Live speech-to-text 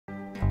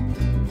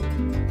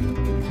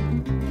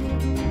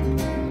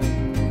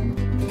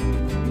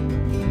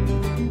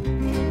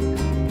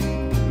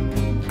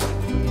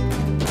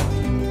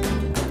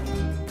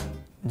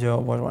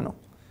Yo, pues bueno,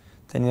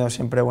 he tenido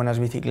siempre buenas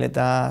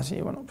bicicletas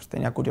y bueno, pues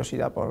tenía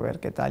curiosidad por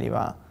ver qué tal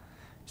iba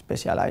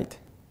Specialized.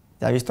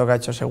 Ya he visto que ha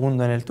hecho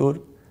segundo en el Tour,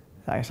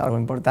 o sea, que es algo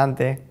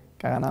importante,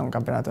 que ha ganado un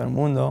campeonato del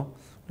mundo,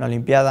 una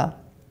olimpiada,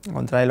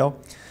 contrarreloj.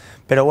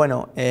 Pero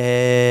bueno,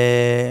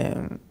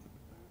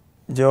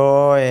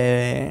 yo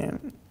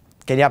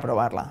quería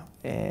probarla.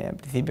 Al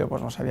principio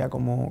pues no sabía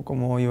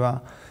cómo iba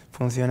a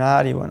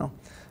funcionar y bueno,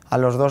 a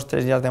los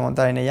 2-3 días de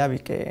montar en ella vi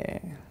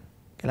que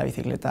la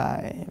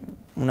bicicleta,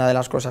 una de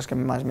las cosas que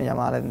más me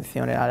llamaba la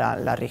atención era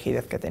la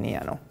rigidez que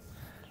tenía, ¿no?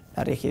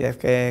 La rigidez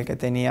que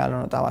tenía lo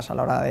notabas a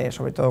la hora de,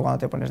 sobre todo cuando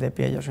te pones de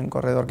pie. Yo soy un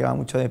corredor que va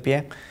mucho de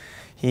pie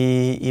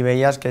y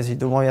veías que si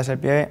tú movías el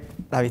pie,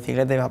 la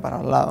bicicleta iba para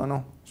al lado,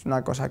 ¿no? Es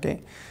una cosa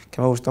que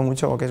me gustó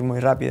mucho porque es muy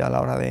rápida a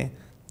la hora de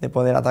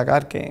poder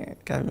atacar, que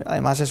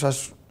además eso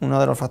es uno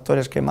de los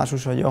factores que más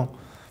uso yo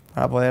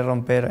para poder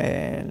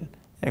romper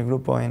el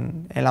grupo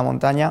en la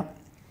montaña.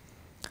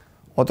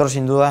 Otro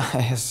sin duda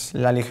es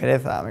la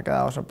ligereza, me he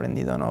quedado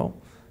sorprendido, ¿no?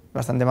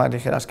 Bastante más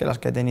ligeras que las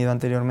que he tenido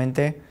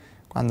anteriormente.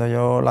 Cuando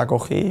yo la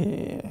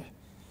cogí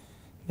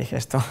dije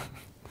esto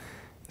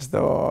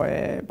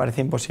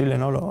parece imposible,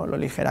 ¿no? Lo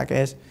ligera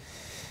que es.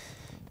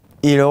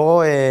 Y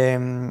luego es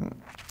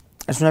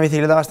una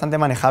bicicleta bastante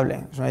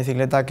manejable, es una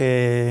bicicleta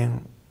que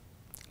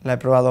la he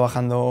probado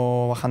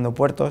bajando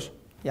puertos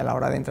y a la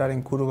hora de entrar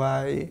en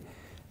curva y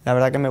la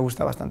verdad que me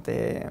gusta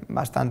bastante,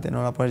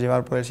 ¿no? La puedes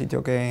llevar por el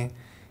sitio que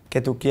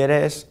tú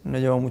quieres. No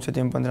llevo mucho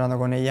tiempo entrenando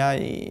con ella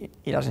y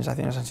las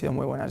sensaciones han sido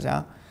muy buenas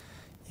ya.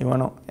 Y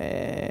bueno,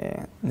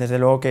 desde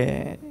luego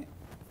que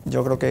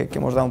yo creo que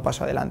hemos dado un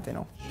paso adelante,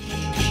 ¿no?